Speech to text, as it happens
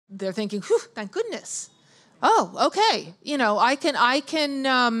they're thinking, whew, thank goodness. Oh, okay. You know, I can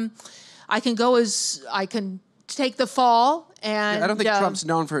take the fall and... Yeah, I don't think Trump's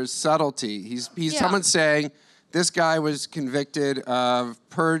known for his subtlety. He's someone saying, this guy was convicted of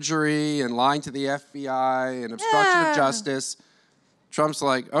perjury and lying to the FBI and obstruction of justice. Trump's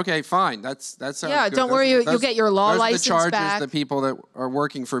like, okay, fine, that sounds good. Don't worry, you'll get your law license back. Those are the charges the people that are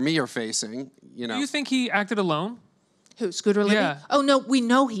working for me are facing, you know. Do you think he acted alone? Who, Scooter Libby? Yeah. Oh, no, we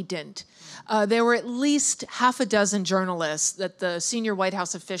know he didn't. There were at least half a dozen journalists that the senior White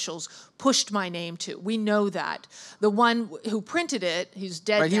House officials pushed my name to. We know that. The one who printed it, who's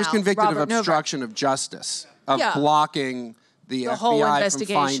dead now, he was convicted Robert of obstruction of justice, of blocking the whole FBI from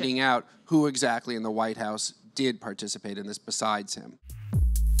investigation. finding out who exactly in the White House did participate in this besides him.